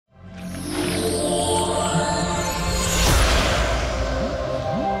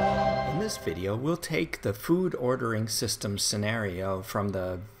video, we'll take the food ordering system scenario from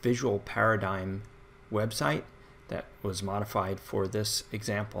the Visual Paradigm website that was modified for this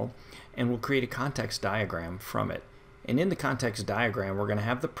example, and we'll create a context diagram from it. And in the context diagram, we're going to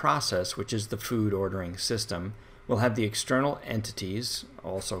have the process, which is the food ordering system. We'll have the external entities,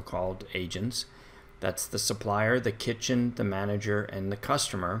 also called agents. That's the supplier, the kitchen, the manager, and the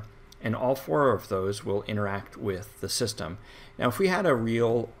customer. And all four of those will interact with the system. Now, if we had a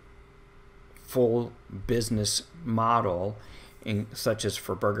real full business model, such as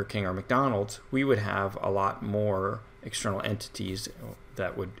for Burger King or McDonald's, we would have a lot more external entities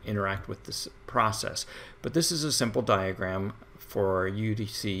that would interact with this process. But this is a simple diagram for you to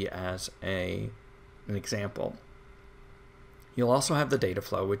see as an example. You'll also have the data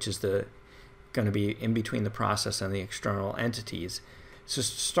flow, which is going to be in between the process and the external entities. So to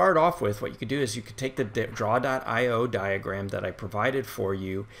start off with, what you could do is you could take the draw.io diagram that I provided for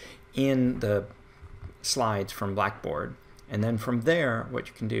you in the slides from Blackboard. And then from there, what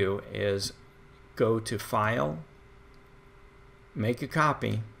you can do is go to File, make a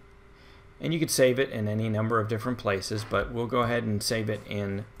copy, and you could save it in any number of different places, but we'll go ahead and save it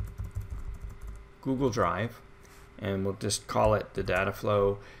in Google Drive, and we'll just call it the data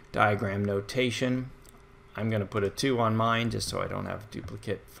flow diagram notation. I'm going to put a 2 on mine just so I don't have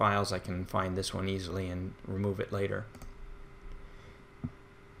duplicate files. I can find this one easily and remove it later.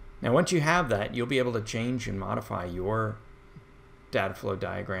 Now once you have that, you'll be able to change and modify your data flow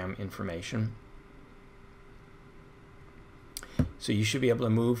diagram information. So you should be able to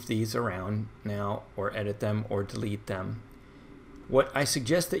move these around now, or edit them, or delete them. What I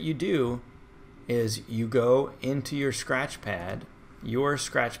suggest that you do is you go into your Scratchpad. Your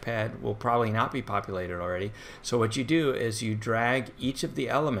Scratchpad will probably not be populated already. So what you do is you drag each of the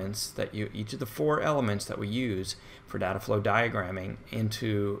elements each of the 4 elements that we use for data flow diagramming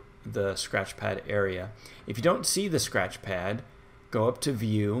into the Scratchpad area. If you don't see the Scratchpad, go up to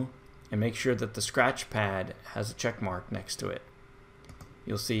View and make sure that the Scratchpad has a check mark next to it.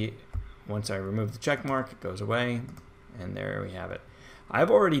 You'll see once I remove the check mark, it goes away, and there we have it. I've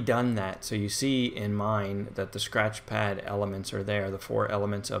already done that, so you see in mine that the Scratchpad elements are there, the 4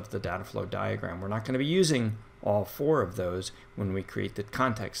 elements of the data flow diagram. We're not going to be using all 4 of those when we create the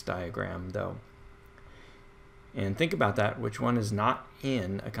context diagram, though. And think about that, which one is not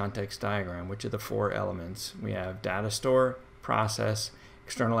in a context diagram? Which of the 4 elements? We have data store, process,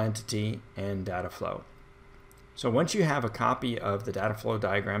 external entity, and data flow. So once you have a copy of the data flow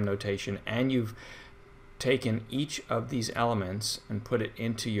diagram notation and you've taken each of these elements and put it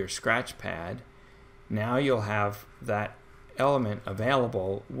into your Scratchpad, now you'll have that element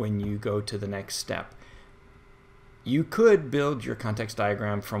available when you go to the next step. You could build your context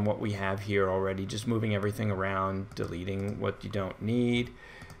diagram from what we have here already, just moving everything around, deleting what you don't need.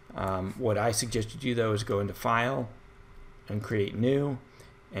 What I suggest you do though is go into File and create New,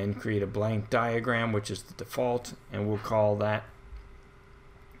 and create a blank diagram, which is the default, and we'll call that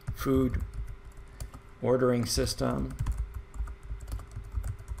Food Ordering System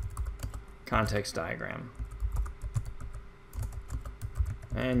Context Diagram.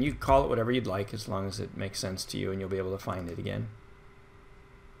 And you call it whatever you'd like as long as it makes sense to you, and you'll be able to find it again.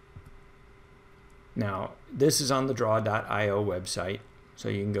 Now, this is on the draw.io website, so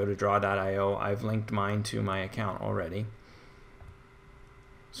you can go to draw.io. I've linked mine to my account already.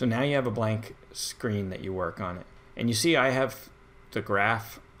 So now you have a blank screen that you work on it. And you see I have the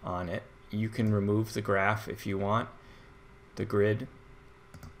graph on it. You can remove the graph if you want, the grid,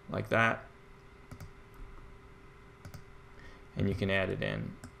 like that. And you can add it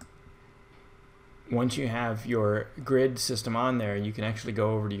in. Once you have your grid system on there, you can actually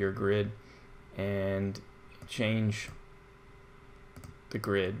go over to your grid and change the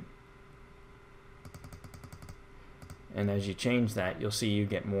grid. And as you change that, you'll see you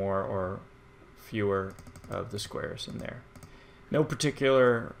get more or fewer of the squares in there. No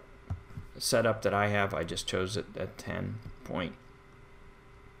particular setup that I have, I just chose it at 10 point.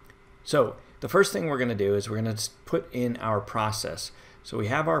 So the first thing we're going to do is we're going to put in our process. So we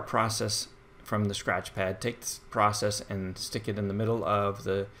have our process from the Scratchpad. Take this process and stick it in the middle of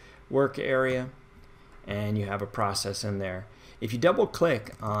the work area, and you have a process in there. If you double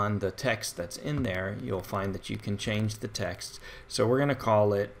click on the text that's in there, you'll find that you can change the text. So we're going to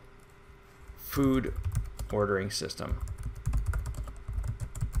call it Food Ordering System.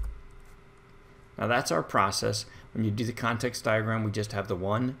 Now that's our process. When you do the context diagram, we just have the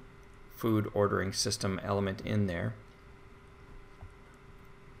one food ordering system element in there.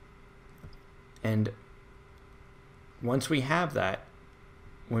 And once we have that,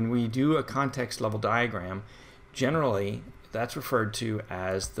 when we do a context level diagram, generally that's referred to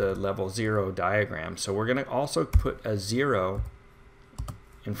as the level 0 diagram. So we're going to also put a 0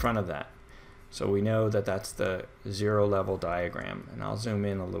 in front of that. So we know that that's the 0 level diagram. And I'll zoom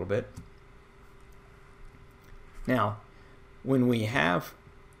in a little bit. Now, when we have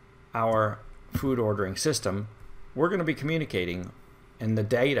our food ordering system, we're going to be communicating, and the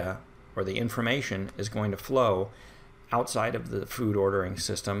data or the information is going to flow outside of the food ordering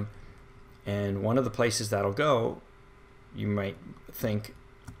system. And one of the places that'll go, you might think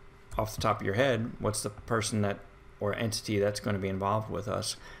off the top of your head, what's the person that or entity that's going to be involved with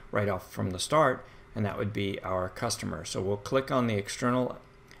us right off from the start, and that would be our customer. So we'll click on the external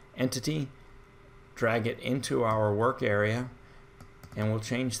entity, drag it into our work area, and we'll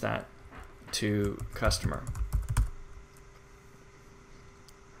change that to customer.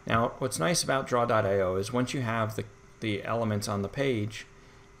 Now, what's nice about Draw.io is once you have the elements on the page,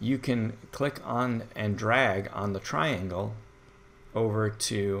 you can click on and drag on the triangle over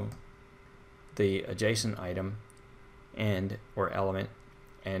to the adjacent item and or element,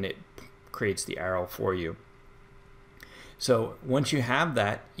 and it creates the arrow for you. So once you have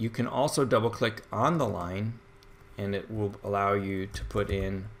that, you can also double click on the line, and it will allow you to put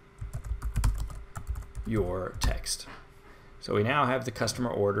in your text. So we now have the customer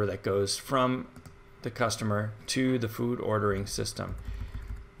order that goes from the customer to the food ordering system.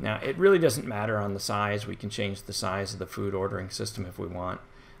 Now, it really doesn't matter on the size. We can change the size of the food ordering system if we want.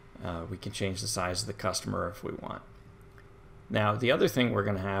 We can change the size of the customer if we want. Now, the other thing we're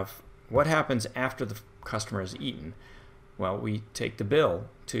going to have, what happens after the customer is eaten? Well, we take the bill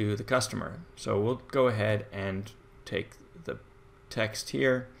to the customer. So we'll go ahead and take the text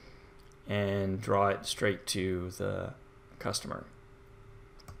here and draw it straight to the customer.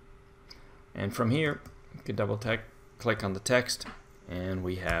 And from here, you can double click on the text, and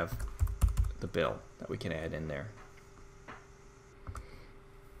we have the bill that we can add in there.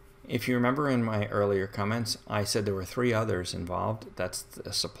 If you remember in my earlier comments, I said there were 3 others involved. That's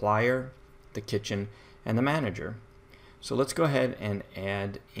the supplier, the kitchen, and the manager. So let's go ahead and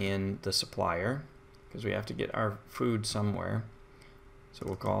add in the supplier, because we have to get our food somewhere. So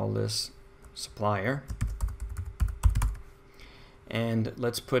we'll call this supplier. And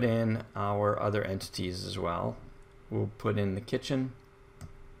let's put in our other entities as well. We'll put in the kitchen.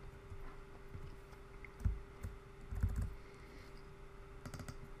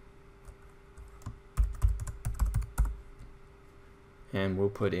 And we'll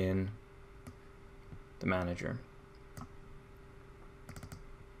put in the manager.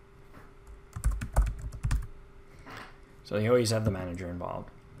 So you always have the manager involved.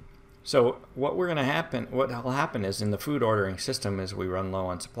 So what will happen is in the food ordering system, as we run low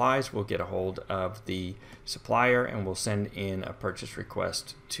on supplies, we'll get a hold of the supplier and we'll send in a purchase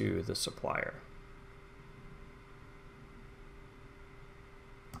request to the supplier.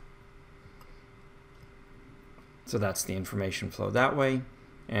 So that's the information flow that way,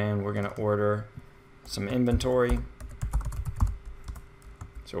 and we're going to order some inventory.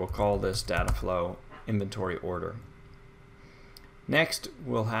 So we'll call this data flow inventory order. Next,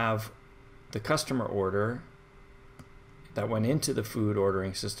 we'll have the customer order that went into the food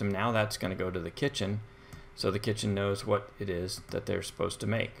ordering system. Now that's going to go to the kitchen, so the kitchen knows what it is that they're supposed to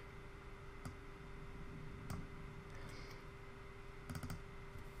make.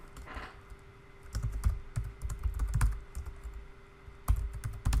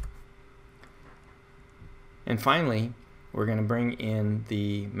 And finally, we're going to bring in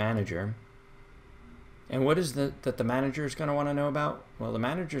the manager. And what is that the manager is going to want to know about? Well, the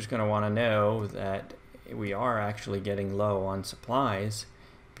manager is going to want to know that we are actually getting low on supplies,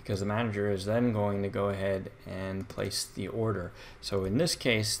 because the manager is then going to go ahead and place the order. So in this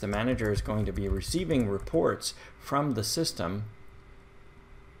case, the manager is going to be receiving reports from the system,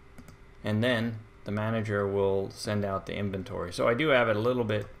 and then the manager will send out the inventory. So I do have it a little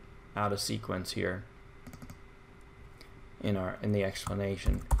bit out of sequence here in the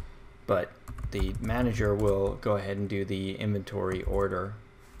explanation, but the manager will go ahead and do the inventory order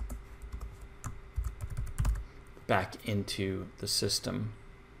back into the system.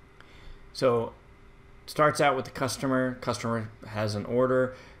 So it starts out with the customer. Customer has an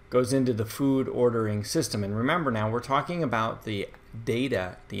order, goes into the food ordering system. And remember, now we're talking about the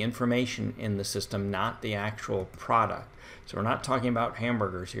data, the information in the system, not the actual product. So we're not talking about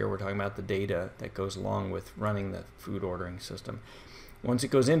hamburgers here. We're talking about the data that goes along with running the food ordering system. Once it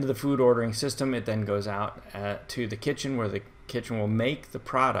goes into the food ordering system, it then goes out to the kitchen, where the kitchen will make the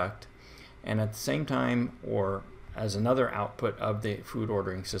product, and at the same time, or as another output of the food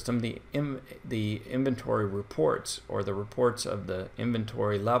ordering system, the inventory reports, or the reports of the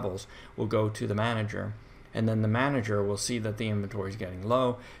inventory levels, will go to the manager, and then the manager will see that the inventory is getting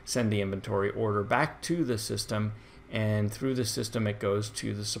low, send the inventory order back to the system, and through the system it goes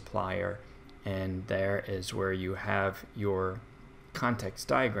to the supplier, and there is where you have your context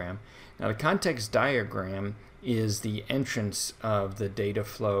diagram. Now the context diagram is the entrance of the data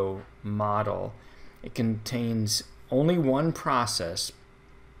flow model. It contains only one process,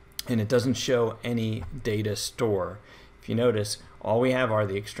 and it doesn't show any data store. If you notice, all we have are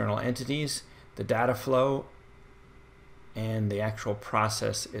the external entities, the data flow, and the actual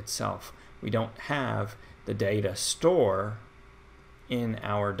process itself. We don't have the data store in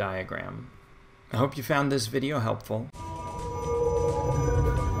our diagram. I hope you found this video helpful.